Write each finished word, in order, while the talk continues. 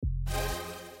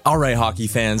All right, hockey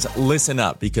fans, listen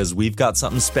up because we've got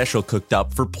something special cooked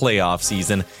up for playoff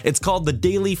season. It's called the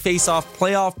Daily Faceoff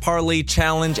Playoff Parlay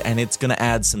Challenge, and it's going to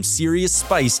add some serious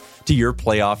spice to your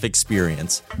playoff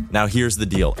experience. Now, here's the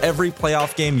deal. Every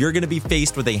playoff game, you're going to be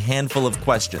faced with a handful of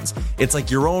questions. It's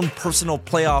like your own personal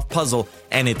playoff puzzle,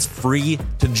 and it's free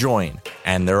to join.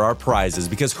 And there are prizes,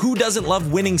 because who doesn't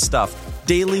love winning stuff?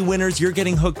 Daily winners, you're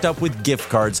getting hooked up with gift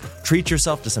cards. Treat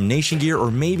yourself to some Nation gear or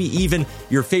maybe even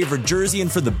your favorite jersey.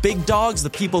 And for the big dogs, the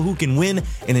people who can win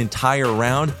an entire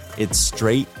round, it's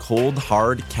straight, cold,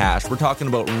 hard cash. We're talking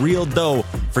about real dough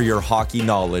for your hockey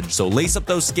knowledge. So lace up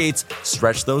those skates,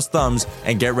 stretch those thumbs,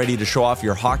 and get ready to show off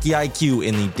your hockey IQ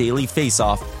in the Daily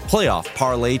Faceoff Playoff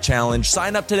Parlay Challenge.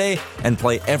 Sign up today and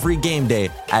play every game day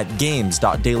at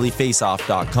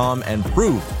games.dailyfaceoff.com and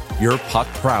prove your puck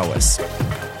prowess.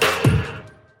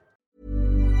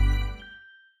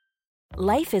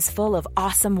 Life is full of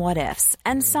awesome what-ifs,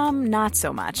 and some not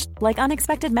so much, like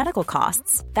unexpected medical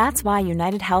costs. That's why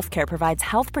United Healthcare provides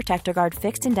Health Protector Guard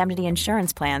fixed indemnity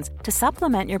insurance plans to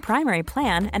supplement your primary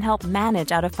plan and help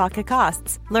manage out-of-pocket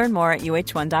costs. Learn more at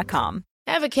uh1.com.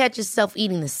 Ever catch yourself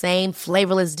eating the same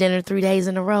flavorless dinner 3 days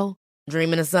in a row?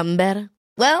 Dreaming of something better?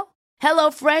 Well,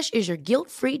 HelloFresh is your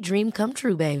guilt-free dream come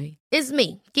true, baby. It's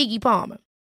me, Keke Palmer.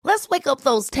 Let's wake up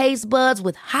those taste buds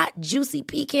with hot, juicy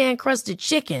pecan-crusted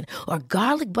chicken or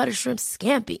garlic butter shrimp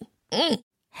scampi.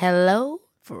 Hello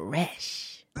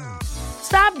Fresh.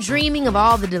 Stop dreaming of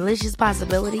all the delicious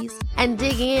possibilities and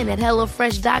dig in at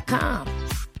HelloFresh.com.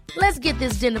 Let's get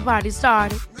this dinner party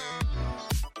started.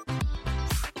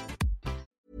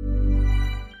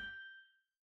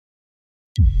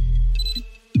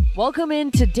 Welcome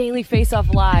into Daily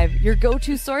Faceoff Live, your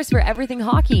go-to source for everything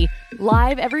hockey.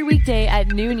 Live every weekday at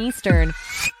noon Eastern.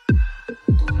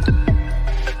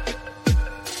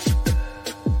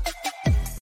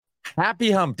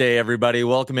 Happy Hump Day, everybody.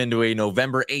 Welcome into a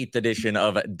November 8th edition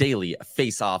of Daily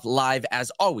Faceoff Live,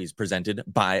 as always presented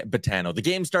by Betano. The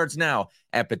game starts now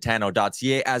at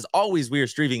betano.ca. As always, we are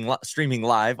streaming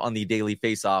live on the Daily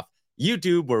Faceoff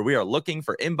YouTube, where we are looking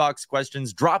for inbox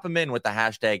questions. Drop them in with the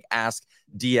hashtag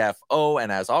AskDFO.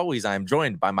 And as always, I'm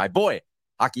joined by my boy,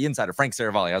 hockey insider Frank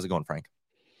Saravalli. How's it going, Frank?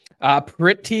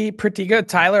 Pretty good,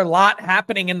 Tyler. A lot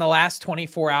happening in the last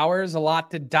 24 hours, a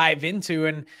lot to dive into.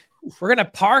 And we're going to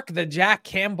park the Jack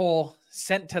Campbell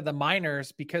sent to the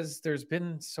minors because there's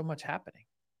been so much happening.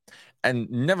 And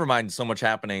never mind so much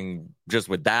happening just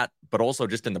with that, but also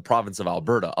just in the province of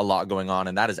Alberta, a lot going on.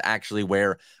 And that is actually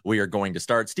where we are going to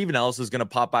start. Stephen Ellis is going to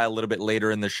pop by a little bit later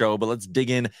in the show, but let's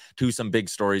dig in to some big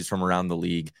stories from around the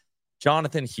league.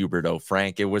 Jonathan Huberdeau,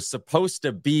 Frank, it was supposed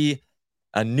to be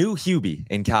a new Hubie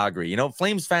in Calgary. You know,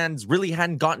 Flames fans really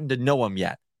hadn't gotten to know him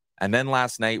yet. And then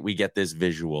last night we get this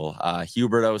visual.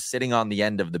 Huberdeau sitting on the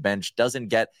end of the bench, doesn't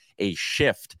get a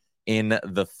shift in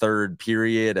the third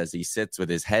period as he sits with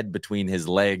his head between his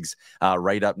legs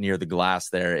right up near the glass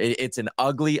there. It's an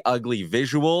ugly, ugly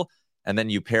visual. And then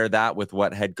you pair that with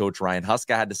what head coach Ryan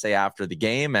Huska had to say after the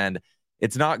game, and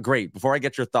it's not great. Before I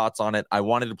get your thoughts on it, I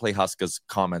wanted to play Huska's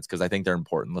comments because I think they're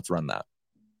important. Let's run that.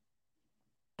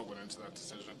 What went into that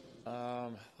decision?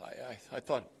 I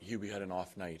thought Hubie had an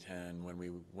off night, and when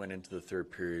we went into the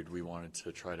third period, we wanted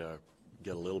to try to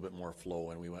get a little bit more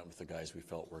flow, and we went with the guys we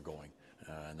felt were going.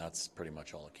 And that's pretty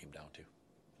much all it came down to.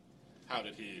 How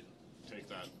did he take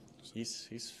that?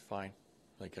 He's fine.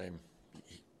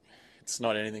 It's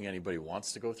not anything anybody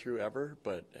wants to go through ever,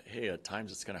 but hey, at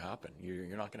times it's going to happen.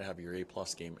 You're not going to have your A+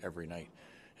 game every night.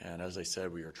 And as I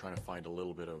said, we were trying to find a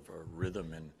little bit of a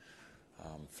rhythm and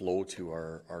flow to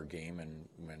our game. And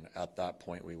when at that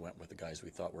point we went with the guys we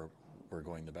thought were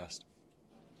going the best.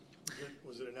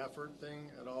 Was it an effort thing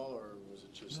at all, or was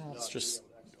it just? No, it's just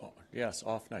yes,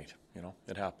 off night. You know,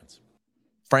 it happens.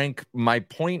 Frank, my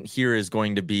point here is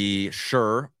going to be,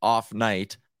 sure, off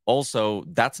night. Also,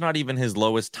 that's not even his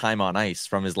lowest time on ice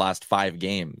from his last 5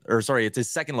 games. Or sorry, it's his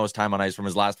second lowest time on ice from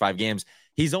his last 5 games.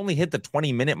 He's only hit the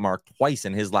 20-minute mark twice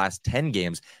in his last 10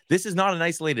 games. This is not an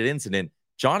isolated incident.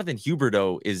 Jonathan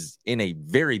Huberdeau is in a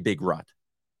very big rut.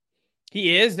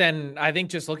 He is, and I think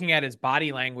just looking at his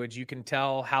body language, you can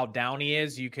tell how down he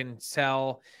is. You can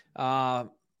tell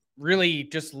really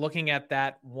just looking at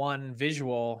that one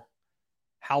visual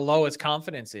how low his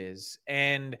confidence is.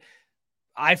 And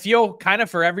I feel kind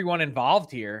of for everyone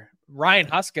involved here. Ryan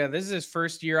Huska, this is his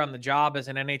first year on the job as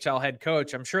an NHL head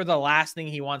coach. I'm sure the last thing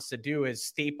he wants to do is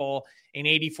staple an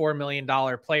 $84 million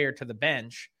player to the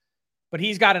bench. But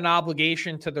he's got an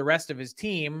obligation to the rest of his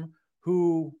team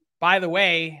who, by the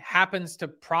way, happens to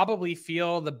probably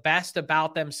feel the best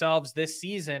about themselves this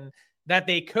season that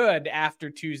they could after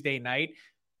Tuesday night.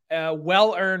 a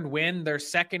well-earned win. Their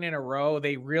second in a row.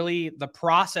 The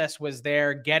process was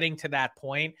there getting to that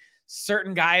point.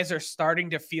 Certain guys are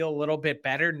starting to feel a little bit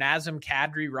better. Nazem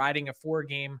Kadri riding a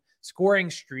 4-game scoring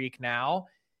streak now.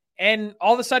 And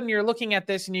all of a sudden you're looking at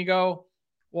this and you go,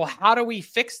 well, how do we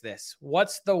fix this?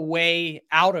 What's the way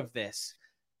out of this?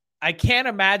 I can't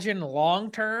imagine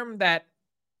long-term that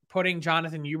putting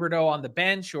Jonathan Huberdeau on the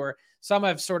bench, or some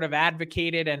have sort of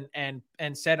advocated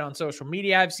and said on social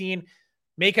media I've seen,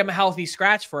 make him a healthy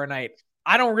scratch for a night.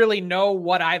 I don't really know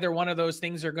what either one of those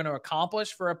things are going to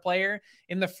accomplish for a player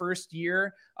in the first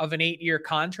year of an 8-year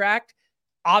contract.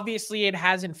 Obviously, it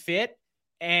hasn't fit,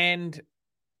 and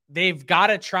they've got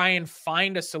to try and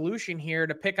find a solution here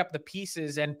to pick up the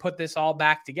pieces and put this all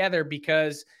back together,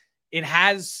 because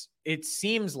it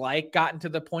seems like, gotten to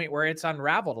the point where it's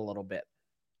unraveled a little bit.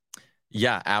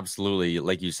 Yeah, absolutely.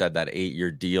 Like you said, that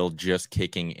 8-year deal just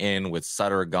kicking in with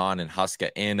Sutter gone and Huska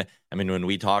in. I mean, when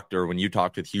you talked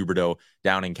with Huberdeau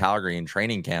down in Calgary in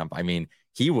training camp, I mean,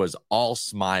 he was all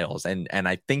smiles. And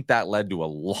I think that led to a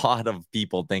lot of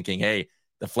people thinking, hey,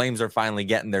 the Flames are finally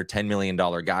getting their $10 million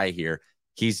guy here.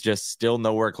 He's just still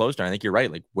nowhere close to it. I think you're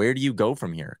right. Like, where do you go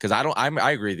from here? Because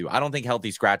I agree with you. I don't think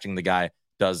healthy scratching the guy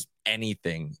does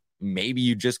anything. Maybe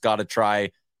you just got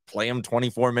to play him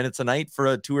 24 minutes a night for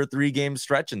a 2 or 3 game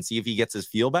stretch and see if he gets his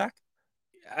feel back.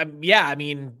 Yeah, I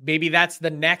mean, maybe that's the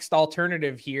next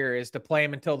alternative here, is to play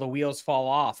him until the wheels fall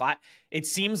off. It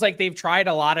seems like they've tried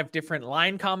a lot of different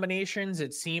line combinations.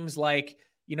 It seems like,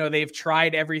 they've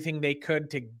tried everything they could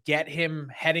to get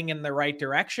him heading in the right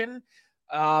direction.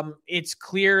 It's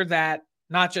clear that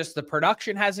not just the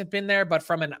production hasn't been there, but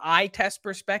from an eye test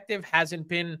perspective hasn't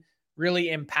been really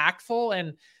impactful.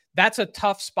 And that's a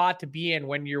tough spot to be in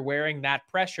when you're wearing that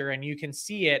pressure, and you can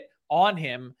see it on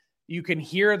him. You can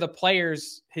hear the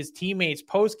players, his teammates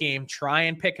post-game, try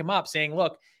and pick him up, saying,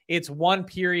 look, it's one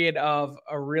period of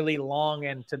a really long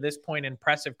and to this point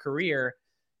impressive career.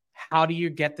 How do you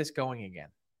get this going again?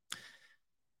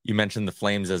 You mentioned the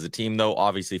Flames as a team, though,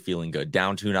 obviously feeling good.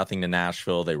 Down 2-0 to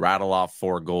Nashville. They rattle off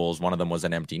 4 goals. One of them was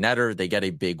an empty netter. They get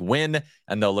a big win,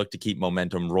 and they'll look to keep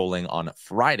momentum rolling on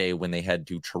Friday when they head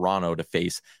to Toronto to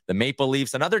face the Maple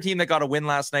Leafs, another team that got a win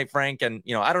last night, Frank. And,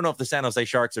 I don't know if the San Jose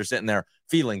Sharks are sitting there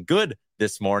feeling good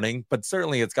this morning, but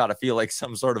certainly it's got to feel like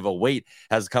some sort of a weight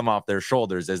has come off their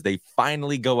shoulders as they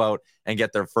finally go out and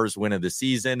get their first win of the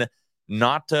season.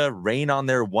 Not to rain on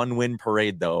their 1-win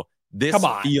parade, though. This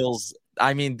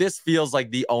feels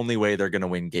like the only way they're going to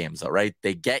win games, though, right?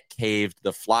 They get caved.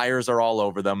 The Flyers are all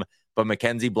over them, but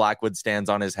Mackenzie Blackwood stands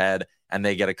on his head, and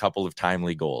they get a couple of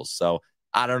timely goals. So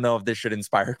I don't know if this should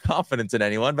inspire confidence in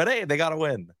anyone, but hey, they got to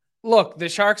win. Look, the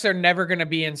Sharks are never going to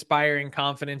be inspiring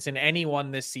confidence in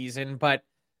anyone this season, but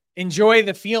enjoy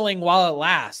the feeling while it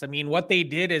lasts. I mean, what they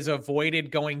did is avoided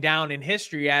going down in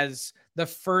history as the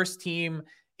first team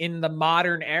in the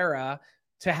modern era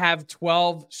to have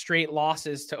 12 straight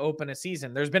losses to open a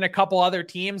season. There's been a couple other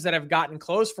teams that have gotten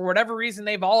close. For whatever reason,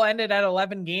 they've all ended at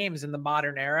 11 games in the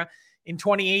modern era. In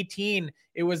 2018,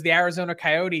 it was the Arizona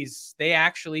Coyotes. They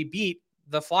actually beat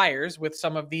the Flyers with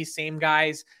some of these same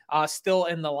guys still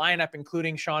in the lineup,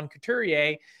 including Sean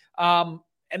Couturier. And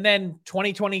then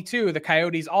 2022, the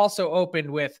Coyotes also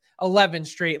opened with 11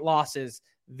 straight losses.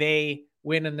 They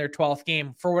win in their 12th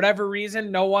game. For whatever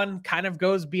reason, no one kind of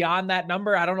goes beyond that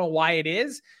number. I don't know why it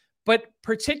is, but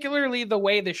particularly the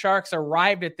way the Sharks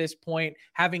arrived at this point,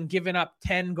 having given up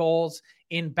 10 goals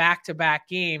in back-to-back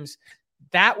games,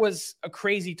 that was a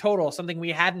crazy total, something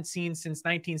we hadn't seen since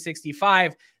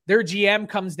 1965. Their GM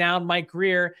comes down, Mike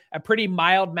Greer, a pretty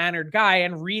mild-mannered guy,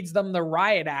 and reads them the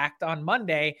riot act on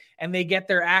Monday, and they get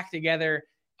their act together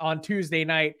on Tuesday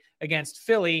night against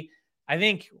Philly. I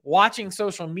think watching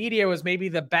social media was maybe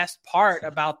the best part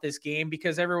about this game,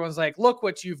 because everyone's like, look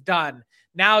what you've done.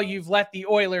 Now you've let the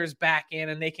Oilers back in,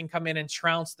 and they can come in and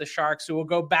trounce the Sharks, who will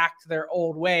go back to their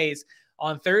old ways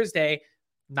on Thursday.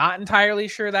 Not entirely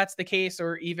sure that's the case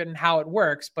or even how it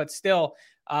works, but still,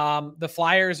 the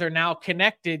Flyers are now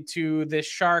connected to the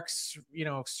Sharks,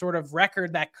 sort of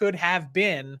record that could have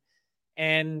been,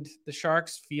 and the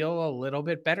Sharks feel a little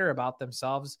bit better about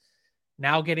themselves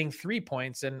now getting 3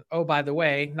 points. And, oh, by the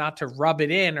way, not to rub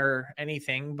it in or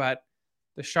anything, but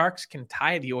the Sharks can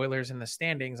tie the Oilers in the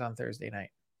standings on Thursday night.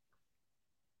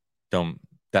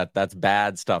 That's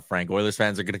bad stuff, Frank. Oilers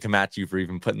fans are going to come at you for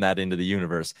even putting that into the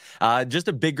universe. Just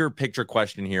a bigger picture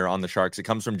question here on the Sharks. It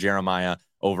comes from Jeremiah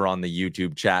over on the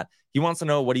YouTube chat. He wants to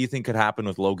know, what do you think could happen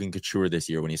with Logan Couture this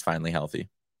year when he's finally healthy?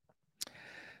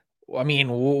 I mean,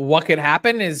 what could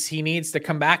happen is he needs to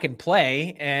come back and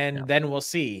play, and then we'll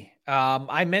see.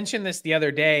 I mentioned this the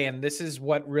other day, and this is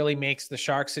what really makes the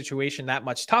Sharks situation that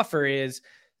much tougher, is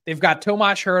They've got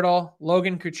Tomas Hertl,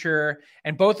 Logan Couture,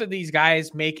 and both of these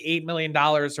guys make $8 million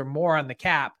or more on the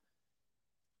cap.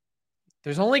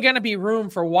 There's only going to be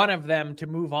room for one of them to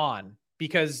move on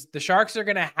because the Sharks are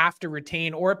going to have to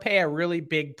retain or pay a really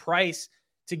big price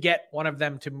to get one of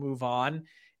them to move on.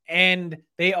 And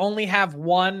they only have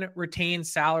one retained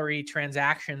salary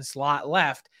transaction slot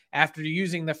left after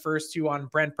using the first two on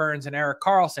Brent Burns and Erik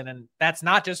Karlsson. And that's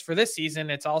not just for this season.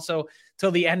 It's also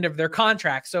till the end of their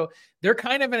contract. So they're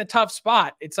kind of in a tough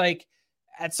spot. It's like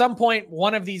at some point,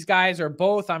 one of these guys or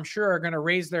both, I'm sure, are going to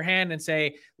raise their hand and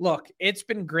say, look, it's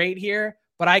been great here,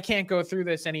 but I can't go through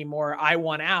this anymore. I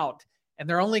want out. And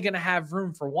they're only going to have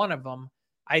room for one of them.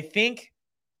 I think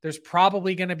there's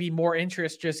probably going to be more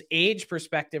interest just age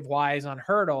perspective wise on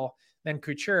Hertl than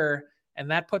Couture.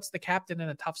 And that puts the captain in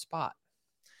a tough spot.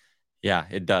 Yeah,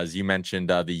 it does. You mentioned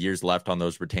the years left on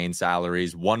those retained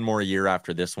salaries. One more year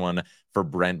after this one for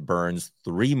Brent Burns.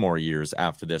 3 more years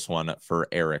after this one for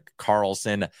Erik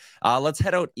Karlsson. Let's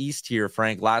head out east here,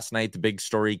 Frank. Last night, the big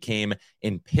story came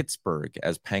in Pittsburgh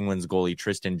as Penguins goalie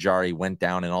Tristan Jarry went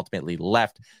down and ultimately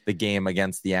left the game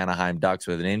against the Anaheim Ducks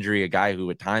with an injury, a guy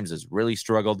who at times has really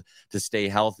struggled to stay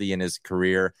healthy in his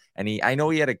career. And I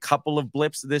know he had a couple of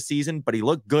blips this season, but he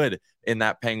looked good in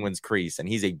that Penguins crease. And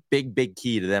he's a big, big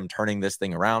key to them turning this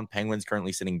thing around. Penguins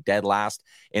currently sitting dead last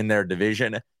in their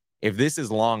division. If this is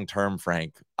long-term,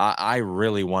 Frank, I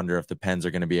really wonder if the Pens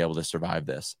are going to be able to survive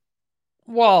this.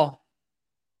 Well,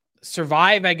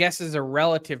 survive, I guess, is a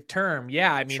relative term.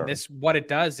 Yeah. I mean, Sure. what it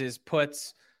does is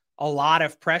puts a lot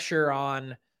of pressure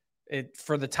on it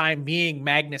for the time being,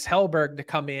 Magnus Hellberg to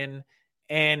come in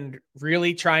and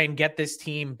really try and get this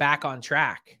team back on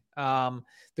track.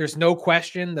 There's no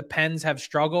question the Pens have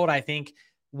struggled. I think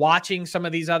watching some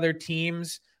of these other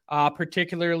teams,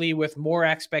 particularly with more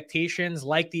expectations,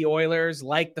 like the Oilers,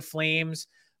 like the Flames,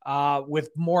 with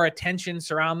more attention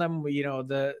surround them. You know,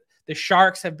 the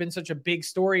Sharks have been such a big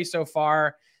story so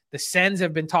far. The Sens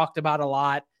have been talked about a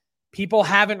lot. People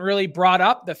haven't really brought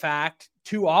up the fact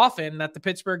too often that the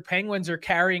Pittsburgh Penguins are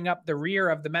carrying up the rear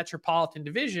of the Metropolitan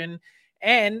Division.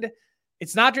 And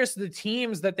it's not just the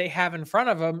teams that they have in front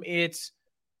of them. It's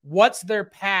what's their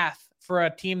path for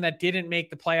a team that didn't make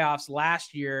the playoffs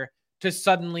last year to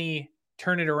suddenly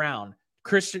turn it around.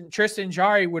 Tristan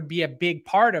Jarry would be a big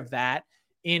part of that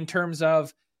in terms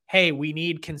of, hey, we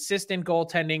need consistent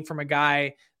goaltending from a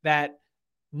guy that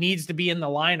needs to be in the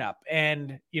lineup.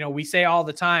 And, you know, we say all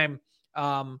the time,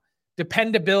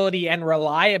 dependability and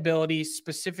reliability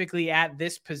specifically at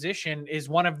this position is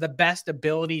one of the best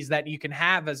abilities that you can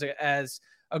have as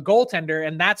a goaltender.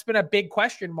 And that's been a big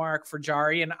question mark for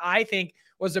Jarry. And I think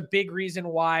was a big reason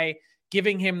why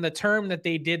giving him the term that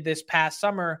they did this past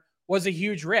summer was a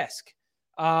huge risk.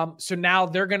 So now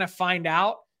they're going to find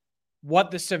out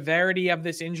what the severity of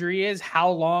this injury is, how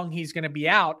long he's going to be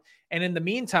out. And in the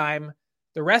meantime,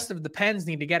 the rest of the Pens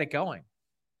need to get it going.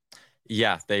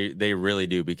 Yeah, they really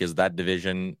do, because that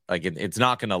division, like it's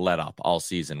not going to let up all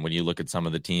season. When you look at some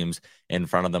of the teams in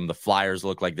front of them, the Flyers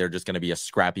look like they're just going to be a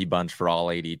scrappy bunch for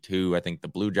all 82. I think the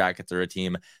Blue Jackets are a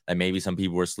team that maybe some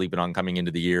people were sleeping on coming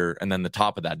into the year. And then the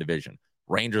top of that division,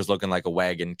 Rangers looking like a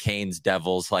wagon, Canes,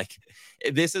 Devils. Like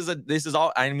this is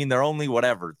all, I mean, they're only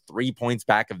 3 points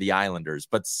back of the Islanders,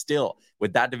 but still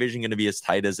with that division going to be as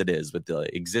tight as it is with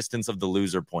the existence of the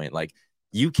loser point, like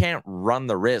you can't run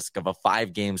the risk of a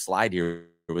 5-game slide here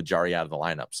with Jarry out of the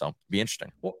lineup. So be interesting.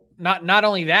 Well, not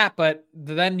only that, but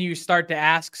then you start to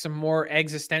ask some more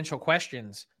existential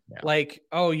questions. Yeah. Like,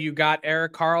 oh, you got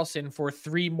Erik Karlsson for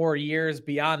 3 more years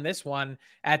beyond this one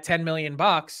at $10 million.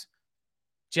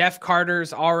 Jeff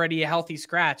Carter's already a healthy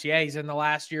scratch. Yeah, he's in the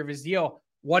last year of his deal.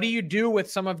 What do you do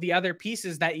with some of the other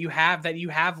pieces that you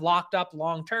have locked up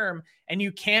long-term and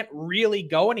you can't really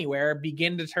go anywhere,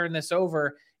 begin to turn this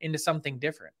over into something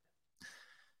different?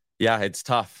 Yeah, it's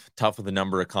tough with the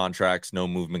number of contracts, no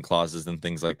movement clauses and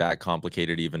things like that,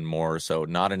 complicated even more. So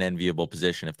not an enviable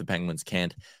position if the Penguins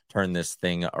can't turn this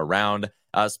thing around.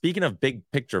 Speaking of big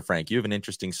picture, Frank, you have an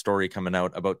interesting story coming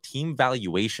out about team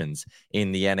valuations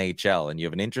in the NHL, and you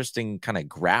have an interesting kind of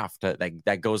graph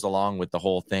that goes along with the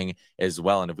whole thing as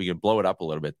well. And if we could blow it up a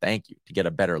little bit, thank you, to get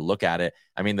a better look at it.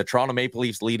 I mean, the Toronto Maple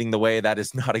Leafs leading the way, that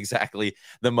is not exactly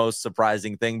the most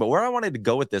surprising thing. But where I wanted to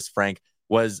go with this, Frank,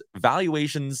 was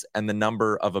valuations and the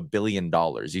number of $1 billion.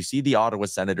 You see the Ottawa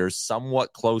Senators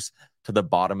somewhat close to the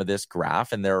bottom of this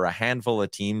graph, and there are a handful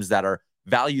of teams that are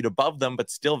valued above them,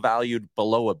 but still valued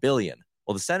below $1 billion.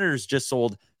 Well, the Senators just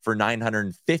sold for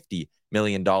 $950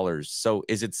 million. So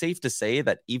is it safe to say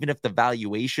that even if the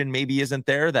valuation maybe isn't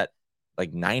there, that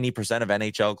like 90% of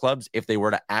NHL clubs, if they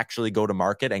were to actually go to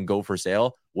market and go for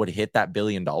sale, would hit that $1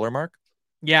 billion mark?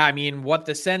 Yeah, I mean, what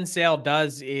the Sens sale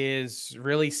does is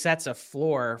really sets a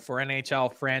floor for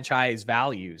NHL franchise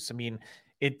values. I mean,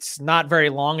 it's not very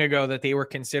long ago that they were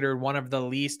considered one of the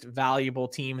least valuable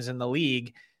teams in the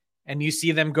league, and you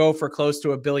see them go for close to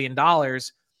 $1 billion.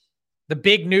 The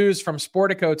big news from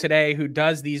Sportico today, who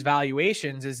does these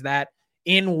valuations, is that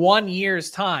in 1 year's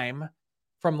time,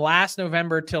 from last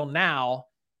November till now,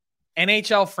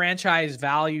 NHL franchise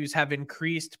values have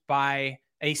increased by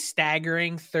a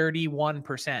staggering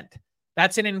 31%.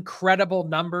 That's an incredible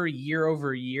number year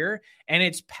over year, and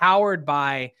it's powered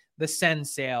by the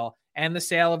Sens sale and the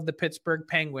sale of the Pittsburgh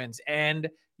Penguins and,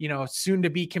 soon to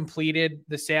be completed,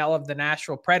 the sale of the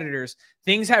Nashville Predators.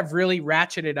 Things have really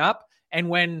ratcheted up, and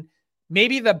when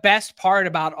maybe the best part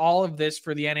about all of this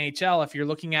for the NHL, if you're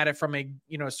looking at it from a,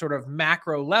 sort of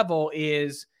macro level,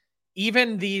 is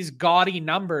even these gaudy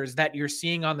numbers that you're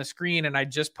seeing on the screen, and I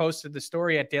just posted the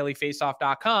story at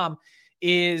dailyfaceoff.com,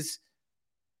 is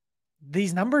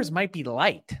these numbers might be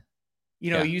light.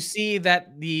 You see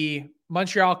that the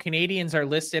Montreal Canadiens are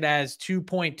listed as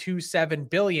 $2.27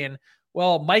 billion.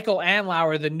 Well, Michael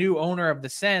Andlauer, the new owner of the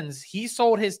Sens, he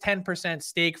sold his 10%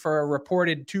 stake for a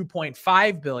reported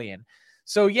 $2.5 billion.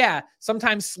 So yeah,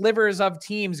 sometimes slivers of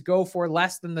teams go for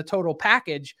less than the total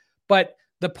package, but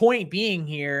the point being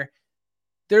here,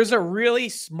 there's a really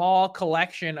small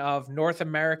collection of North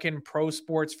American pro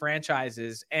sports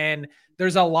franchises, and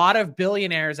there's a lot of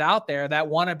billionaires out there that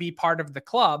want to be part of the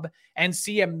club and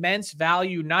see immense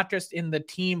value, not just in the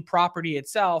team property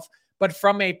itself, but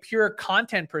from a pure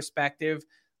content perspective.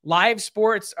 Live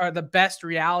sports are the best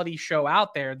reality show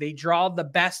out there. They draw the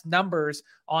best numbers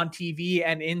on TV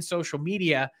and in social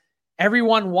media.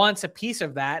 Everyone wants a piece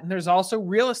of that. And there's also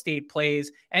real estate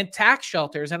plays and tax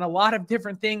shelters and a lot of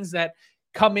different things that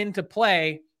come into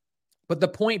play. But the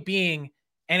point being,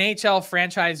 NHL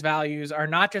franchise values are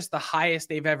not just the highest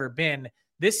they've ever been.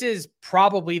 This is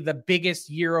probably the biggest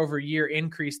year over year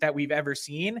increase that we've ever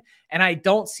seen. And I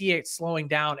don't see it slowing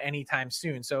down anytime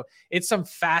soon. So it's some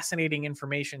fascinating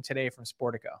information today from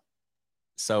Sportico.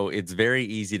 So it's very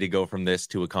easy to go from this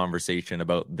to a conversation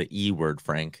about the E word,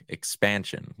 Frank,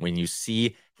 expansion. When you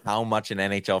see how much an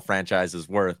NHL franchise is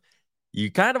worth, you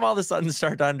kind of all of a sudden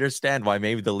start to understand why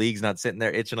maybe the league's not sitting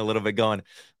there itching a little bit going,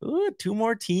 ooh, 2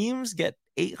 more teams get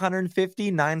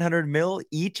 850, 900 mil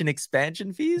each in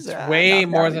expansion fees. Way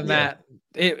more than that.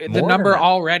 The number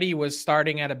already was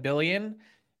starting at $1 billion.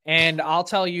 And I'll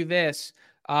tell you this,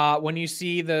 when you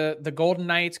see the Golden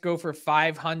Knights go for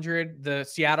 500, the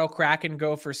Seattle Kraken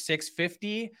go for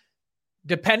 650,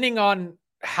 depending on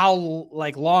how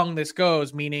long this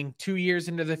goes, meaning 2 years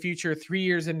into the future, 3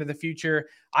 years into the future,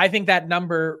 I think that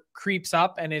number creeps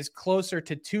up and is closer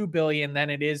to 2 billion than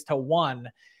it is to 1.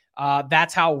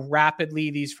 That's how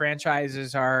rapidly these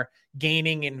franchises are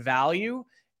gaining in value.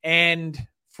 And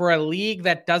for a league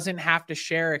that doesn't have to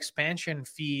share expansion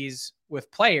fees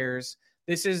with players,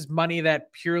 this is money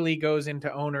that purely goes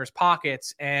into owners'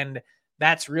 pockets. And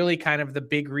that's really kind of the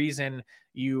big reason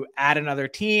you add another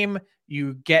team.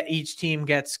 Each team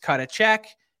gets cut a check.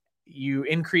 You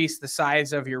increase the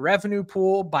size of your revenue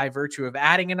pool by virtue of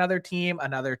adding another team,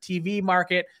 another TV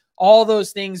market. All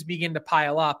those things begin to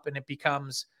pile up, and it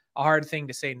becomes a hard thing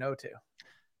to say no to.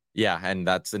 Yeah, and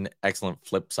that's an excellent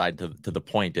flip side to the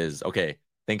point is, okay,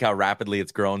 think how rapidly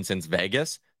it's grown since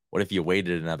Vegas. What if you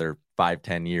waited another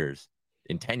 5-10 years?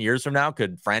 In 10 years from now,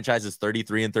 could franchises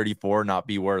 33 and 34 not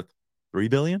be worth $3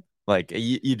 billion? Like,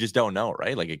 you just don't know,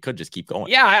 right? Like, it could just keep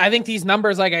going. Yeah, I think these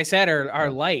numbers, like I said, are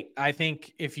light. I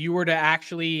think if you were to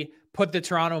actually put the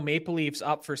Toronto Maple Leafs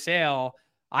up for sale,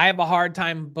 I have a hard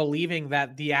time believing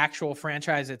that the actual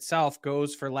franchise itself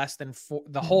goes for less than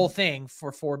the whole thing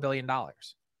for $4 billion.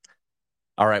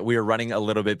 All right, we are running a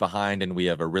little bit behind, and we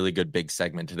have a really good big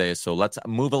segment today. So let's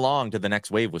move along to the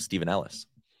next wave with Stephen Ellis.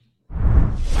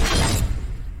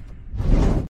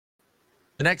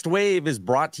 The next wave is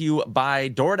brought to you by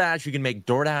DoorDash. You can make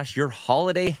DoorDash your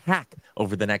holiday hack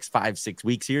over the next 5-6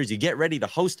 weeks here. As you get ready to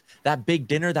host that big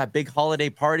dinner, that big holiday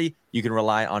party, you can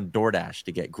rely on DoorDash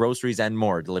to get groceries and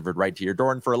more delivered right to your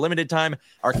door. And for a limited time,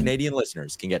 our Canadian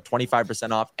listeners can get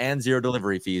 25% off and 0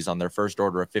 delivery fees on their first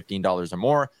order of $15 or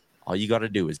more. All you got to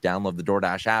do is download the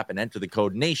DoorDash app and enter the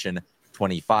code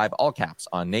NATION25, all caps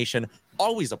on NATION.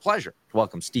 Always a pleasure to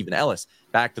welcome Stephen Ellis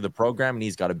back to the program, and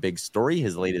he's got a big story.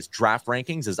 His latest draft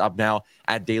rankings is up now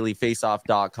at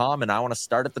dailyfaceoff.com, and I want to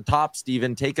start at the top.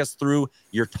 Stephen, take us through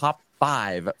your top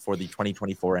 5 for the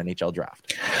 2024 NHL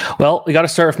draft. Well, we got to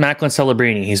start with Macklin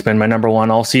Celebrini. He's been my number 1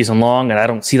 all season long, and I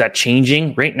don't see that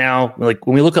changing right now. Like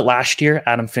when we look at last year,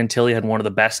 Adam Fantilli had one of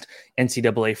the best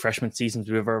NCAA freshman seasons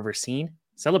we've ever seen.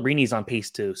 Celebrini's on pace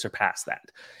to surpass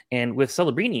that. And with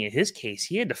Celebrini, in his case,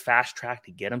 he had to fast track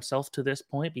to get himself to this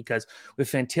point because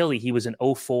with Fantilli, he was an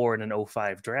 04 and an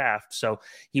 05 draft. So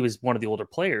he was one of the older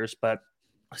players, but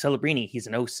Celebrini, he's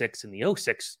an 06 in the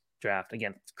 06 draft.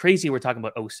 Again, it's crazy we're talking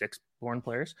about 06 born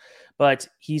players, but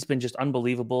he's been just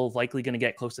unbelievable, likely going to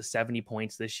get close to 70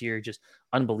 points this year. Just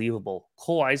unbelievable.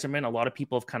 Cole Yzerman, a lot of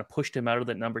people have kind of pushed him out of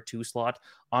the number 2 slot.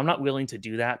 I'm not willing to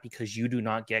do that because you do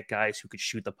not get guys who could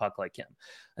shoot the puck like him.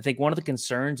 I think one of the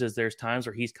concerns is there's times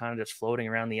where he's kind of just floating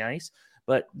around the ice,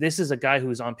 but this is a guy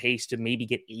who's on pace to maybe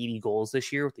get 80 goals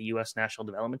this year with the U.S. National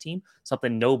Development Team,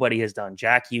 something nobody has done.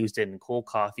 Jack Hughes did, and Cole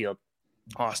Caulfield,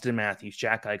 Austin Matthews,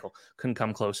 Jack Eichel couldn't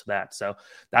come close to that. So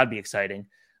that'd be exciting.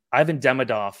 Ivan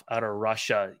Demidov out of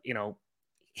Russia,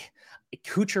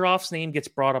 Kucherov's name gets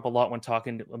brought up a lot when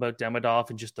talking about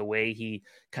Demidov and just the way he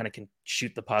kind of can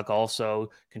shoot the puck, also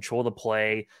control the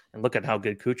play, and look at how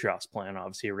good Kucherov's playing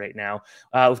obviously right now.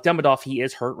 With Demidov, he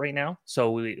is hurt right now,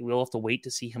 so we'll have to wait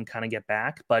to see him kind of get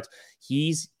back, but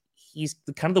he's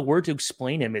kind of the word to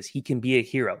explain him is he can be a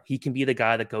hero. He can be the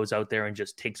guy that goes out there and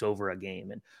just takes over a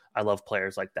game. And I love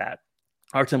players like that.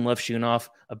 Artem Levshunov,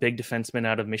 a big defenseman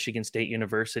out of Michigan State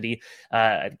University,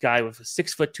 a guy with a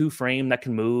 6'2" frame that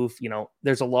can move.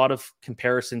 There's a lot of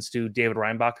comparisons to David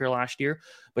Reinbacher last year,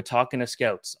 but talking to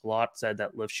scouts, a lot said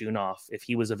that Levshunov, if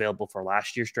he was available for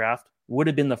last year's draft, would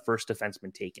have been the first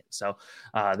defenseman taken. So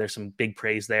there's some big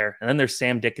praise there. And then there's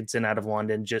Sam Dickinson out of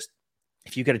London, just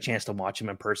if you get a chance to watch him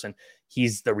in person,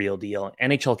 he's the real deal.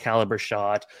 NHL caliber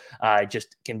shot,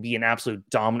 just can be an absolute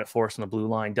dominant force on the blue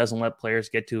line, doesn't let players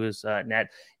get to his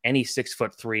net, and he's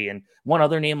 6'3". And one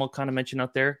other name I'll kind of mention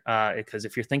out there, because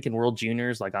if you're thinking World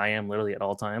Juniors, like I am literally at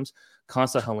all times,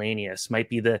 Konsta Helenius might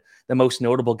be the most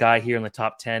notable guy here in the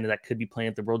top 10 that could be playing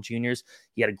at the World Juniors.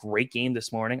 He had a great game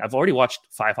this morning. I've already watched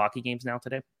 5 hockey games now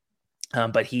today.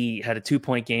 But he had a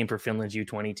 2-point game for Finland's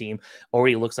U20 team.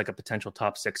 Already looks like a potential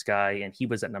top 6 guy, and he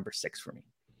was at number 6 for me.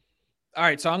 All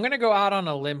right, so I'm going to go out on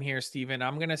a limb here, Steven.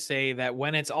 I'm going to say that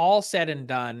when it's all said and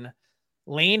done,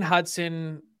 Lane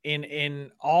Hudson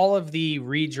in all of the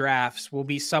redrafts will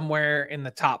be somewhere in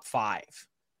the top 5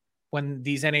 when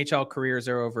these NHL careers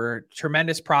are over.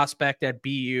 Tremendous prospect at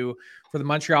BU for the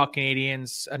Montreal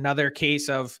Canadiens. Another case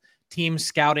of team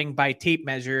scouting by tape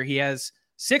measure. He has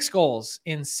 6 goals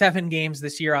in 7 games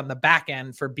this year on the back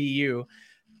end for BU.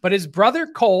 But his brother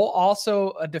Cole,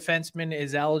 also a defenseman,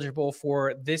 is eligible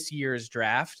for this year's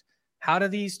draft. How do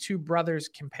these two brothers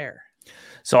compare?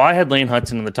 So I had Lane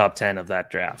Hudson in the top 10 of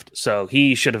that draft. So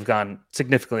he should have gone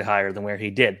significantly higher than where he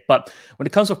did. But when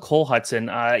it comes to Cole Hudson,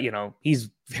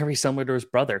 he's very similar to his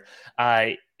brother.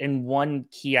 In one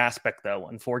key aspect, though,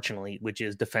 unfortunately, which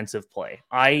is defensive play.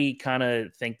 I kind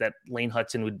of think that Lane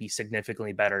Hudson would be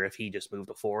significantly better if he just moved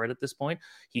forward at this point.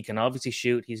 He can obviously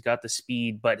shoot. He's got the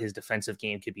speed, but his defensive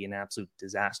game could be an absolute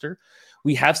disaster.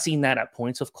 We have seen that at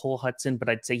points of Cole Hudson, but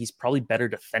I'd say he's probably better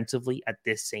defensively at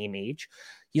this same age.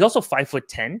 He's also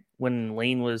 5'10". When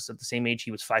Lane was at the same age, he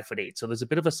was 5'8". So there's a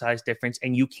bit of a size difference,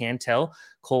 and you can tell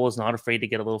Cole is not afraid to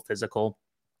get a little physical.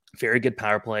 Very good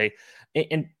power play.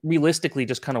 And realistically,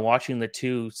 just kind of watching the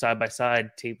two side by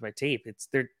side, tape by tape,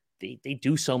 they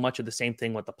do so much of the same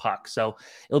thing with the puck. So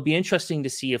it'll be interesting to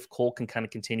see if Cole can kind of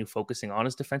continue focusing on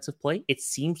his defensive play. It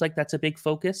seems like that's a big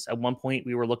focus. At one point,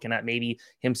 we were looking at maybe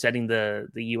him setting the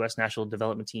U.S. National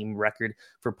Development Team record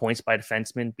for points by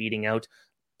defenseman, beating out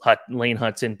Lane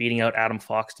Hudson, beating out Adam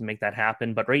Fox to make that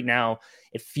happen. But right now,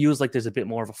 it feels like there's a bit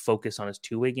more of a focus on his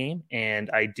two-way game.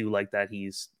 And I do like that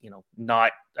he's,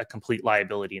 not a complete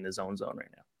liability in his own zone right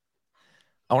now.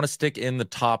 I want to stick in the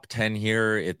top 10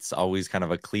 here. It's always kind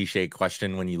of a cliche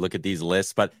question when you look at these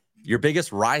lists, but your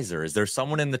biggest riser, is there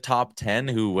someone in the top 10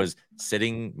 who was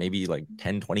sitting maybe like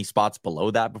 10, 20 spots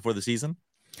below that before the season?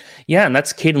 Yeah, and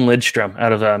that's Caden Lidstrom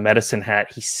out of Medicine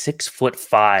Hat. He's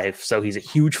 6'5", so he's a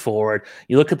huge forward.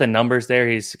 You look at the numbers there;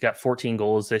 he's got 14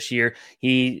 goals this year.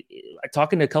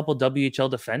 Talking to a couple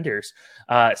WHL defenders,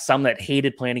 some that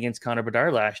hated playing against Connor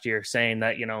Bedard last year, saying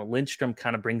that Lidstrom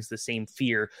kind of brings the same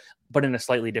fear, but in a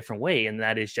slightly different way, and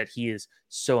that is that he is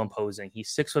so imposing.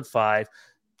 He's 6'5".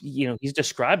 He's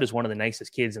described as one of the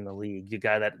nicest kids in the league, the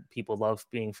guy that people love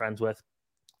being friends with.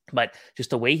 But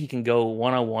just the way he can go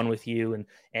one-on-one with you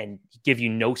and give you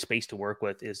no space to work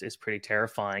with is pretty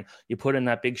terrifying. You put in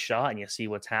that big shot and you see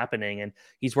what's happening. And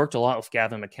he's worked a lot with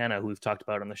Gavin McKenna, who we've talked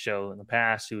about on the show in the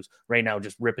past, who's right now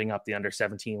just ripping up the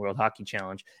Under-17 World Hockey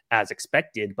Challenge as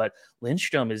expected. But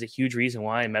Lindstrom is a huge reason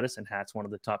why Medicine Hat's one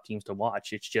of the top teams to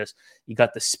watch. It's just you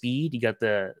got the speed, you got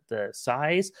the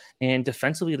size, and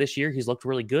defensively this year he's looked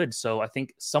really good. So I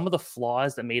think some of the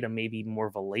flaws that made him maybe more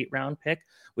of a late-round pick,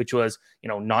 which was,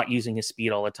 not not using his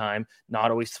speed all the time,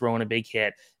 not always throwing a big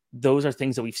hit. Those are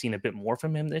things that we've seen a bit more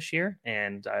from him this year,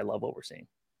 and I love what we're seeing.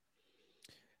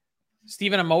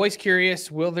 Steven, I'm always curious,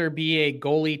 will there be a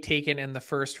goalie taken in the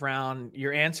first round?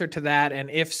 Your answer to that, and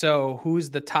if so, who's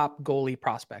the top goalie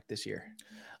prospect this year?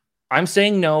 I'm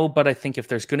saying no, but I think if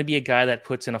there's going to be a guy that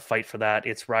puts in a fight for that,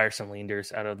 it's Ryerson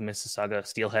Linders out of the Mississauga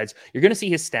Steelheads. You're going to see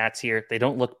his stats here. They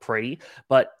don't look pretty,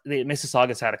 but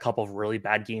Mississauga's had a couple of really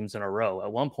bad games in a row.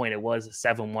 At one point, it was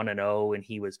 7-1-0, and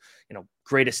he was,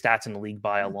 greatest stats in the league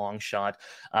by a long shot.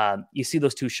 You see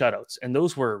those 2 shutouts, and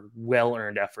those were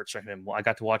well-earned efforts from him. I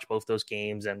got to watch both those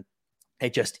games, and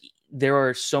there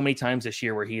are so many times this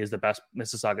year where he is the best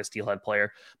Mississauga Steelhead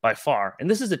player by far. And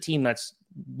this is a team that's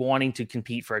wanting to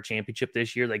compete for a championship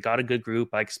this year. They got a good group.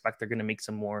 I expect they're going to make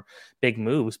some more big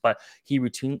moves, but he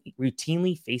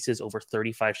routinely faces over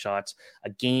 35 shots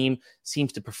a game,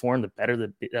 seems to perform the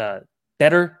better,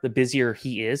 the busier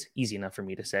he is. Easy enough for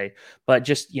me to say, but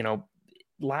just,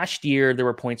 last year, there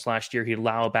were points last year he'd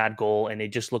allow a bad goal and it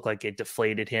just looked like it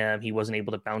deflated him. He wasn't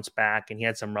able to bounce back and he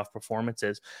had some rough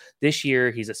performances. This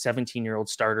year, he's a 17-year-old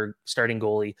starting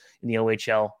goalie in the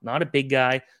OHL, not a big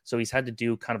guy. So he's had to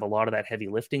do kind of a lot of that heavy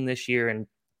lifting this year and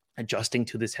adjusting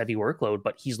to this heavy workload,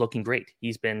 but he's looking great.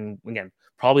 He's been, again,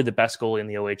 probably the best goalie in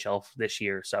the OHL this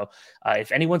year. So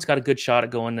if anyone's got a good shot at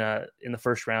going in the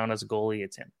first round as a goalie,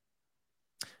 it's him.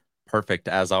 Perfect.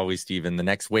 As always, Steven, the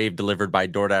next wave delivered by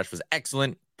DoorDash was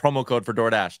excellent. Promo code for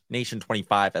DoorDash,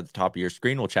 Nation25 at the top of your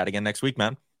screen. We'll chat again next week,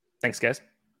 man. Thanks, guys.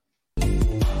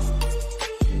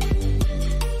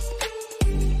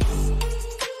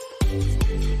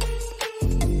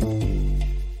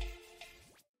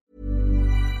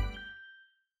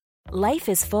 Life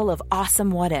is full of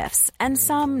awesome what-ifs, and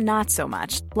some not so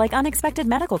much, like unexpected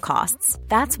medical costs.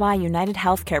 That's why United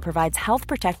Healthcare provides Health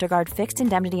Protector Guard fixed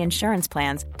indemnity insurance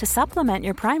plans to supplement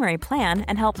your primary plan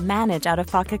and help manage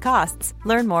out-of-pocket costs.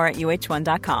 Learn more at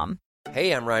uh1.com.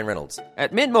 Hey, I'm Ryan Reynolds.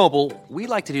 At Mint Mobile, we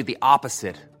like to do the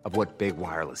opposite of what Big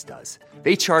Wireless does.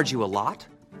 They charge you a lot.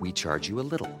 We charge you a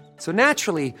little. So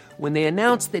naturally, when they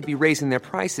announced they'd be raising their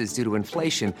prices due to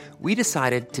inflation, we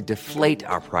decided to deflate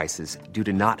our prices due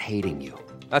to not hating you.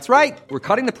 That's right. We're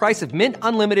cutting the price of Mint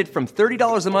Unlimited from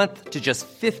 $30 a month to just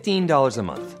 $15 a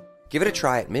month. Give it a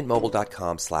try at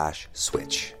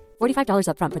mintmobile.com/switch. $45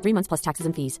 up front for 3 months plus taxes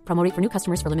and fees. Promo rate for new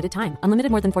customers for limited time.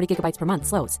 Unlimited more than 40 gigabytes per month.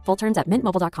 Slows full terms at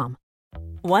mintmobile.com.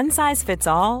 One size fits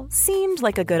all seemed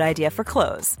like a good idea for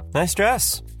clothes. Nice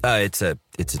dress. It's a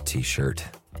t-shirt.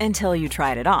 Until you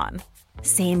tried it on.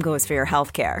 Same goes for your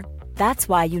healthcare. That's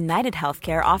why United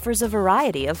Healthcare offers a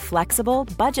variety of flexible,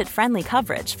 budget-friendly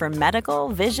coverage for medical,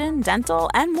 vision, dental,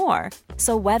 and more.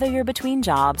 So whether you're between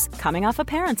jobs, coming off a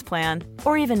parent's plan,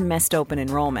 or even missed open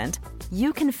enrollment,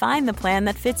 you can find the plan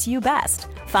that fits you best.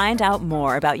 Find out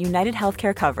more about United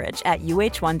Healthcare coverage at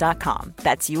uh1.com.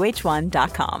 That's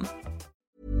uh1.com.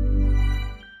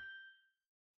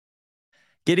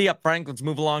 Giddy up, Frank. Let's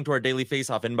move along to our daily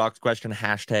face-off inbox question,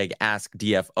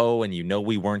 #AskDFO. And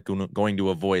we weren't going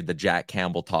to avoid the Jack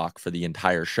Campbell talk for the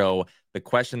entire show. The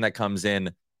question that comes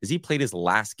in, has he played his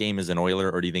last game as an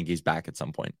Oiler, or do you think he's back at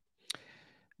some point?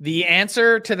 The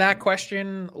answer to that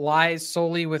question lies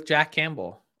solely with Jack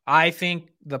Campbell. I think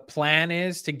the plan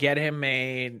is to get him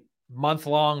a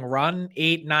month-long run,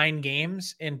 8-9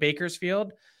 games in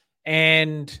Bakersfield.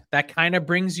 And that kind of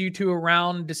brings you to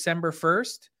around December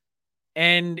 1st.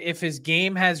 And if his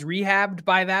game has rehabbed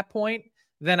by that point,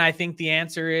 then I think the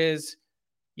answer is,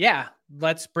 yeah,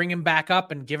 let's bring him back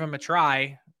up and give him a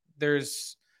try.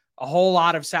 There's a whole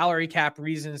lot of salary cap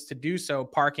reasons to do so,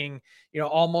 parking,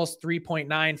 almost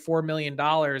 $3.94 million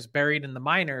buried in the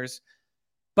minors.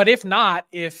 But if not,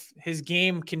 if his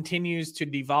game continues to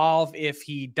devolve, if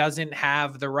he doesn't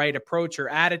have the right approach or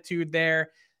attitude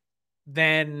there,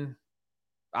 then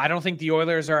I don't think the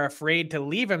Oilers are afraid to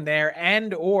leave him there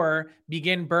and or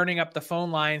begin burning up the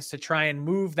phone lines to try and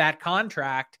move that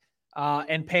contract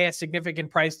and pay a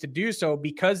significant price to do so,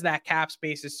 because that cap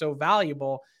space is so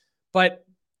valuable. But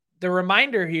the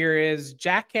reminder here is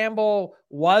Jack Campbell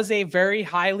was a very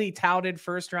highly touted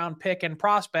first-round pick and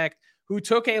prospect who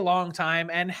took a long time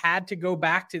and had to go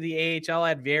back to the AHL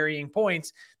at varying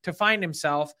points to find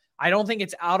himself. I don't think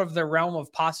it's out of the realm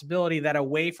of possibility that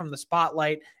away from the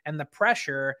spotlight and the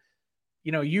pressure,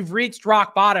 you've reached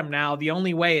rock bottom now. The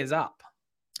only way is up.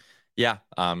 Yeah,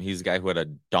 he's a guy who had a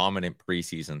dominant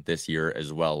preseason this year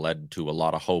as well, led to a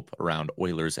lot of hope around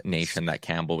Oilers Nation that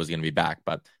Campbell was going to be back.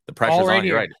 But the pressure's on,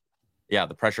 you're right. Yeah,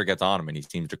 the pressure gets on him and he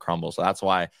seems to crumble. So that's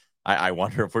why I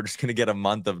wonder if we're just going to get a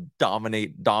month of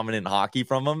dominant hockey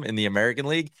from him in the American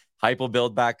League. Hype will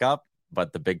build back up.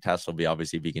 but the big test will be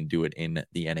obviously if he can do it in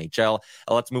the NHL.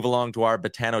 Let's move along to our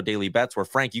Betano Daily Bets, where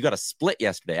Frank, you got a split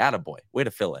yesterday. Attaboy. Way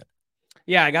to fill in.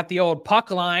 Yeah, I got the old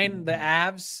puck line, the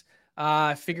Avs.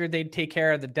 I figured they'd take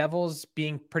care of the Devils,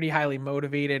 being pretty highly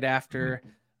motivated after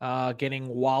getting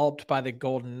walloped by the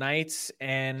Golden Knights.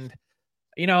 And,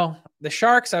 the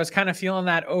Sharks, I was kind of feeling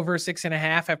that over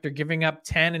 6.5 after giving up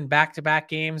 10 in back-to-back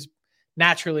games.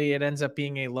 Naturally, it ends up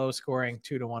being a low-scoring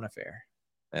 2-1 affair.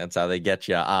 That's how they get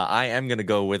you. I am going to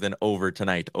go with an over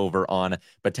tonight over on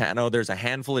Betano. There's a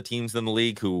handful of teams in the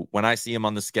league who, when I see them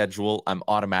on the schedule, I'm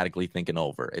automatically thinking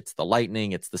over. It's the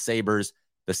Lightning, it's the Sabres,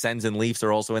 the Sens and Leafs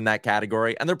are also in that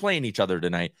category, and they're playing each other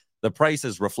tonight. The price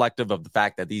is reflective of the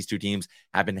fact that these two teams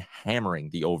have been hammering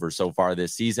the over so far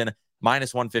this season.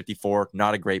 Minus 154,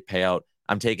 not a great payout.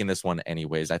 I'm taking this one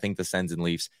anyways. I think the Sens and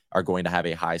Leafs are going to have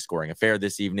a high-scoring affair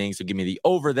this evening, so give me the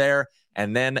over there.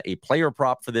 And then a player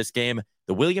prop for this game,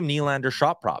 the William Nylander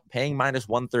shot prop, paying minus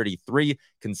 133,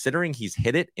 considering he's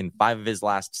hit it in 5 of his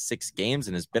last 6 games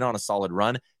and has been on a solid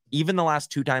run. Even the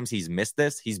last 2 times he's missed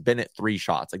this, he's been at 3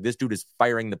 shots. Like, this dude is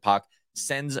firing the puck.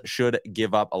 Sens should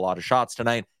give up a lot of shots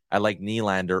tonight. I like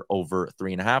Nylander over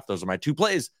 3.5. Those are my 2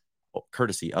 plays,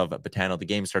 courtesy of Betano. The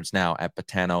game starts now at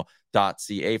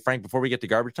betano.ca. Frank, before we get to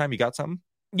garbage time, you got something?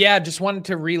 Yeah, just wanted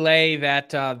to relay that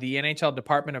the NHL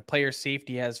Department of Player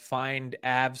Safety has fined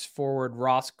Avs forward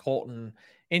Ross Colton,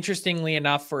 interestingly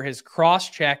enough, for his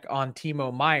cross-check on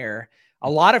Timo Meier. A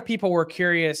lot of people were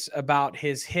curious about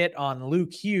his hit on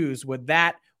Luke Hughes. Would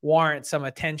that warrant some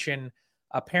attention?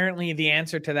 Apparently, the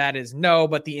answer to that is no,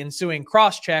 but the ensuing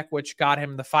cross-check, which got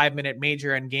him the 5-minute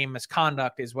major and game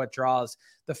misconduct, is what draws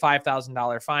the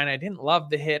 $5,000 fine. I didn't love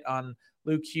the hit on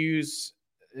Luke Hughes.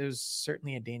 It was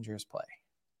certainly a dangerous play.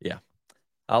 Yeah.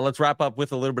 Let's wrap up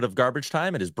with a little bit of garbage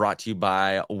time. It is brought to you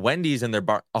by Wendy's and their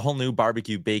a whole new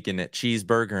barbecue bacon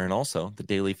cheeseburger, and also the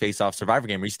Daily Faceoff Survivor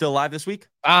game. Are you still live this week?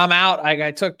 I'm out.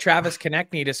 I took Travis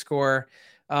Konechny to score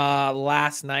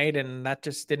last night, and that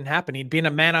just didn't happen. He'd been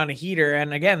a man on a heater.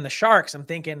 And again, the Sharks, I'm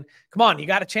thinking, come on, you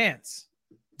got a chance.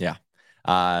 Yeah.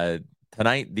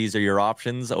 Tonight, these are your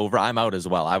options over. I'm out as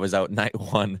well. I was out night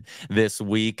 1 this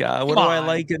week. What do I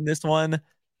like in this one?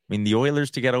 I mean, the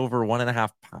Oilers to get over 1.5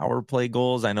 power play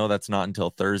goals. I know that's not until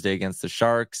Thursday against the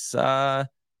Sharks. Yeah,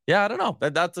 I don't know.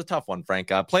 That's a tough one,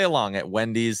 Frank. Play along at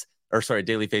Wendy's,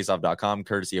 dailyfaceoff.com,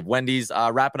 courtesy of Wendy's.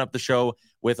 Wrapping up the show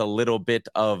with a little bit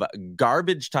of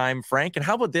garbage time, Frank. And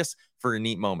how about this for a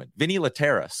neat moment? Vinny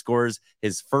Laterra scores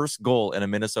his first goal in a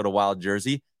Minnesota Wild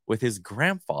jersey with his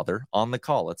grandfather on the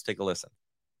call. Let's take a listen.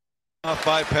 Off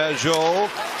by Pajot,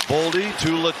 Boldy to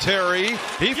Laterra.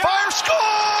 He fires, scores!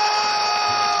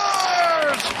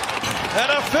 And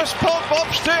a fist pump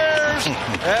upstairs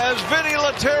as Vinny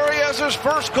Laterra has his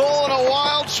first goal in a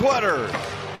Wild sweater.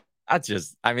 That's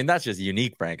just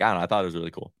unique, Frank. I don't know. I thought it was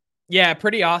really cool. Yeah,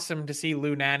 pretty awesome to see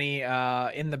Lou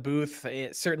Nanne in the booth.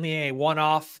 It's certainly a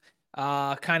one-off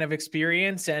kind of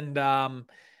experience. And,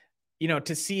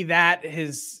 to see that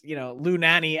his, Lou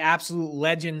Nanne, absolute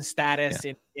legend status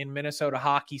in Minnesota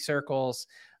hockey circles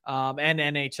and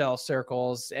NHL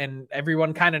circles. And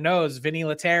everyone kind of knows Vinny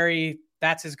Laterra,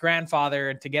 that's his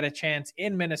grandfather. And to get a chance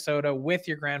in Minnesota with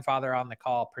your grandfather on the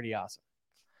call, pretty awesome.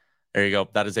 There you go.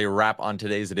 That is a wrap on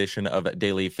today's edition of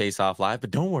Daily Faceoff Live.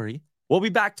 But don't worry, we'll be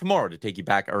back tomorrow to take you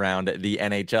back around the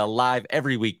NHL live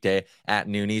every weekday at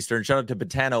noon Eastern. Shout out to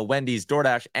Betano, Wendy's,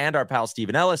 DoorDash, and our pal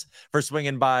Stephen Ellis for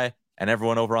swinging by, and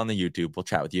everyone over on the YouTube. We'll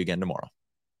chat with you again tomorrow.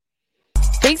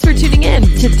 Thanks for tuning in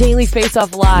to Daily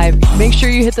Faceoff Live. Make sure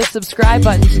you hit the subscribe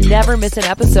button to never miss an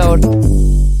episode.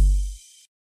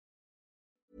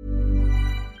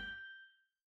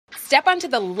 Step onto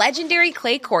the legendary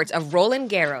clay courts of Roland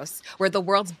Garros, where the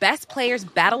world's best players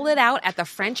battle it out at the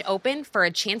French Open for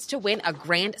a chance to win a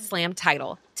Grand Slam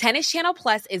title. Tennis Channel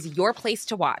Plus is your place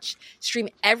to watch. Stream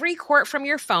every court from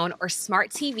your phone or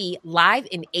smart TV live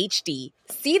in HD.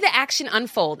 See the action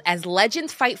unfold as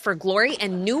legends fight for glory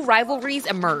and new rivalries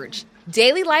emerge.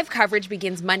 Daily live coverage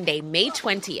begins Monday, May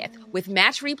 20th, with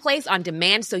match replays on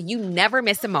demand so you never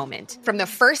miss a moment. From the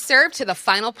first serve to the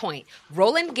final point,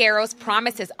 Roland Garros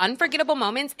promises unforgettable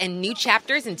moments and new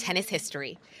chapters in tennis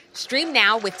history. Stream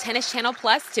now with Tennis Channel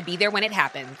Plus to be there when it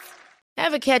happens.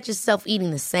 Ever catch yourself eating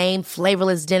the same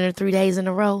flavorless dinner 3 days in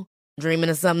a row?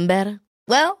 Dreaming of something better?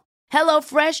 Well,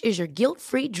 HelloFresh is your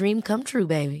guilt-free dream come true,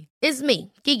 baby. It's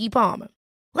me, Keke Palmer.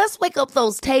 Let's wake up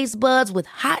those taste buds with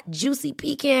hot, juicy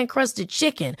pecan-crusted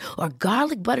chicken or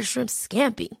garlic butter shrimp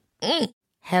scampi.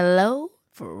 Hello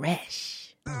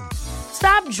Fresh.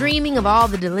 Stop dreaming of all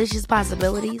the delicious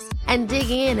possibilities and dig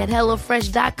in at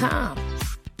HelloFresh.com.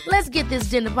 Let's get this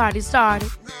dinner party started.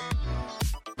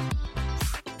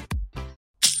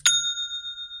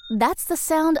 That's the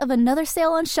sound of another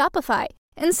sale on Shopify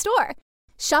in store.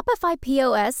 Shopify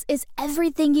POS is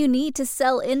everything you need to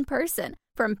sell in person.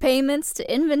 From payments to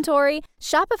inventory,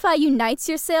 Shopify unites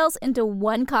your sales into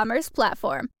one commerce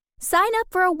platform. Sign up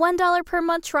for a $1 per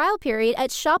month trial period at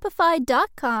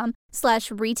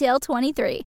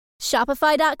shopify.com/retail23.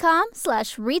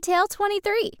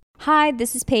 Shopify.com/retail23. Hi,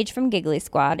 this is Paige from Giggly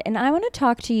Squad, and I want to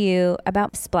talk to you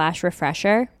about Splash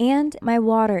Refresher and my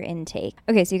water intake.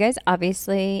 Okay, so you guys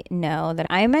obviously know that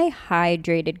I'm a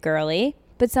hydrated girly,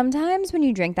 but sometimes when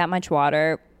you drink that much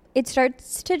water, it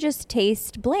starts to just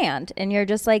taste bland, and you're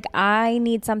just like, I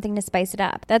need something to spice it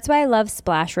up. That's why I love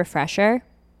Splash Refresher.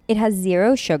 It has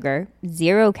 0 sugar,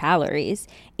 0 calories,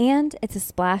 and it's a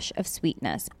splash of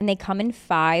sweetness. And they come in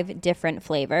 5 different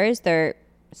flavors. They're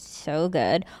so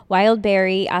good. Wild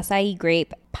berry, acai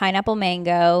grape, pineapple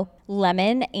mango,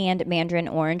 lemon, and mandarin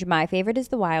orange. My favorite is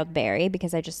the wild berry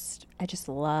because I just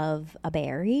love a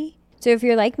berry. So if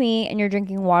you're like me and you're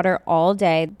drinking water all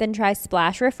day, then try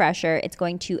Splash Refresher. It's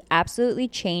going to absolutely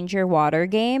change your water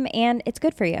game, and it's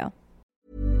good for you.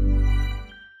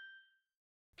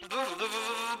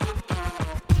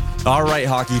 All right,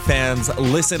 hockey fans,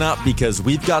 listen up because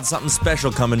we've got something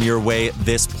special coming your way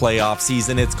this playoff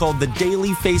season. It's called the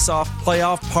Daily Faceoff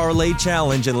Playoff Parlay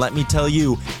Challenge, and let me tell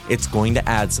you, it's going to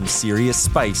add some serious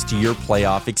spice to your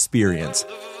playoff experience.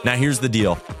 Now, here's the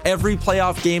deal. Every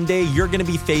playoff game day, you're going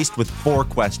to be faced with 4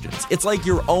 questions. It's like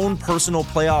your own personal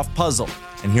playoff puzzle.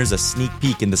 And here's a sneak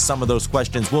peek into some of those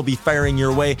questions we'll be firing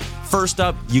your way. First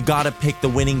up, you got to pick the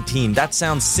winning team. That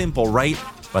sounds simple, right?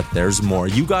 But there's more.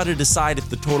 You got to decide if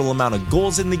the total amount of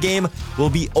goals in the game will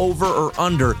be over or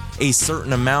under a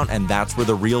certain amount, and that's where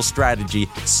the real strategy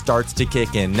starts to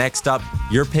kick in. Next up,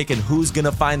 you're picking who's going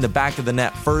to find the back of the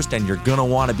net first, and you're going to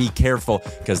want to be careful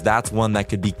because that's one that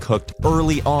could be cooked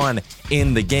early on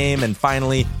in the game. And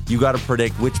finally, you got to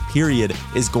predict which period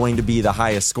is going to be the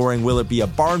highest scoring. Will it be a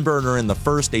barn burner in the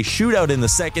first, a shootout in the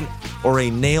second, or a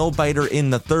nail biter in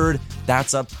the third?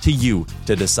 That's up to you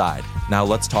to decide. Now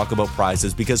let's talk about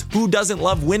prizes, because who doesn't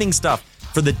love winning stuff?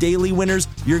 For the daily winners,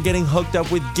 you're getting hooked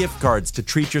up with gift cards to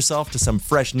treat yourself to some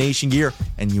fresh Nation gear,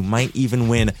 and you might even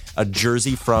win a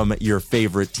jersey from your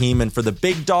favorite team. And for the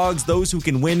big dogs, those who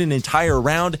can win an entire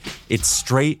round, it's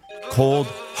straight, cold,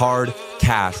 hard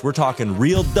cash. We're talking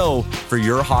real dough for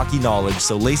your hockey knowledge.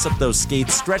 So lace up those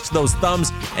skates, stretch those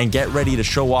thumbs, and get ready to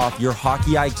show off your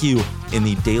hockey IQ in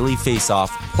the Daily Faceoff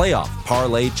Playoff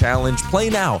Parlay Challenge. Play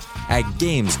now at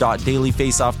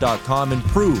games.dailyfaceoff.com and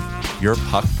prove your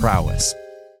puck prowess.